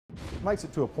makes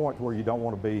it to a point where you don't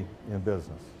want to be in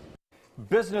business.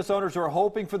 Business owners are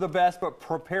hoping for the best but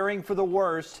preparing for the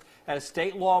worst as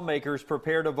state lawmakers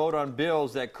prepare to vote on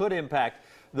bills that could impact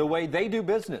the way they do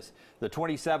business. The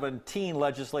 2017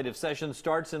 legislative session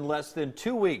starts in less than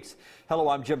 2 weeks. Hello,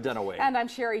 I'm Jim Dunaway. And I'm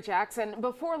Sherry Jackson.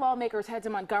 Before lawmakers head to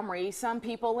Montgomery, some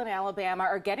people in Alabama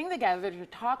are getting together to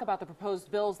talk about the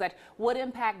proposed bills that would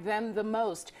impact them the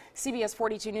most. CBS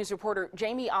 42 News reporter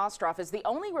Jamie Ostroff is the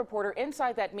only reporter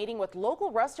inside that meeting with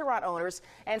local restaurant owners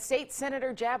and State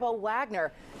Senator Jabo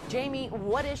Wagner. Jamie,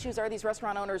 what issues are these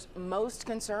restaurant owners most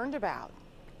concerned about?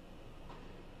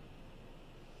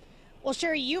 Well,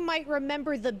 Sherry, you might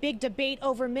remember the big debate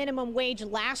over minimum wage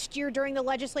last year during the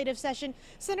legislative session.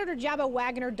 Senator Jabo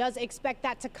Wagner does expect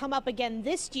that to come up again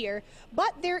this year.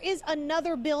 But there is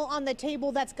another bill on the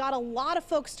table that's got a lot of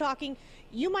folks talking.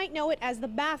 You might know it as the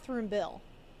bathroom bill.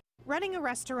 Running a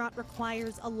restaurant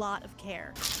requires a lot of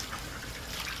care.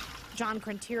 John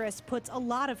Crontiras puts a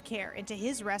lot of care into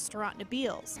his restaurant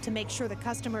Nabil's to make sure the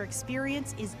customer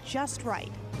experience is just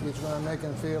right. It's going to make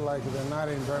them feel like they're not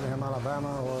in Birmingham,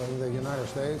 Alabama, or in the United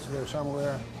States. They're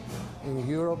somewhere in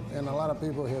Europe, and a lot of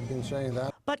people have been saying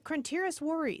that. But Crontiras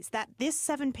worries that this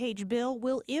 7-page bill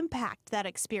will impact that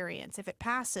experience if it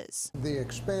passes. The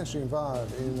expense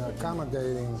involved in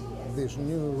accommodating this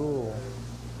new rule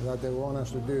that they want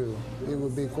us to do, it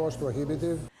would be cost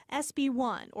prohibitive. SB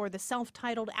 1, or the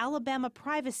self-titled Alabama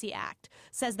Privacy Act,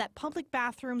 says that public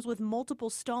bathrooms with multiple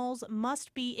stalls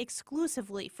must be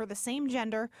exclusively for the same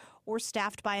gender or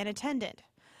staffed by an attendant.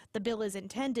 The bill is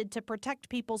intended to protect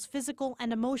people's physical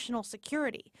and emotional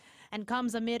security and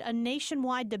comes amid a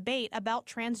nationwide debate about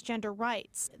transgender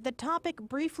rights. The topic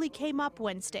briefly came up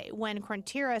Wednesday when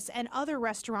Crontiras and other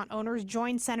restaurant owners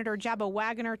joined Senator Jabo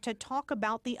Wagner to talk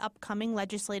about the upcoming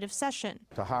legislative session.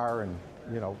 To hire and,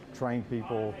 train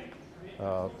people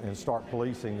and start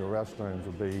policing the restrooms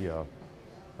would be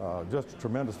just a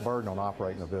tremendous burden on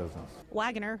operating a business.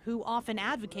 Wagner, who often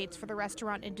advocates for the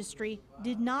restaurant industry,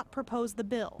 did not propose the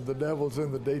bill. The devil's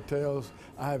in the details.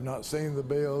 I have not seen the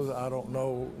bills. I don't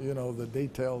know, the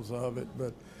details of it,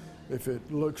 but if it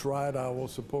looks right, I will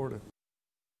support it.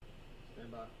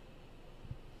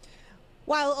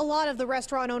 While a lot of the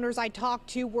restaurant owners I talked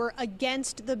to were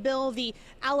against the bill, the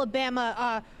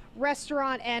Alabama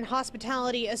Restaurant and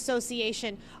Hospitality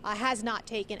Association has not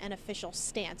taken an official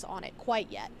stance on it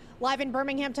quite yet. Live in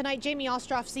Birmingham tonight, Jamie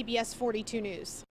Ostroff, CBS 42 News.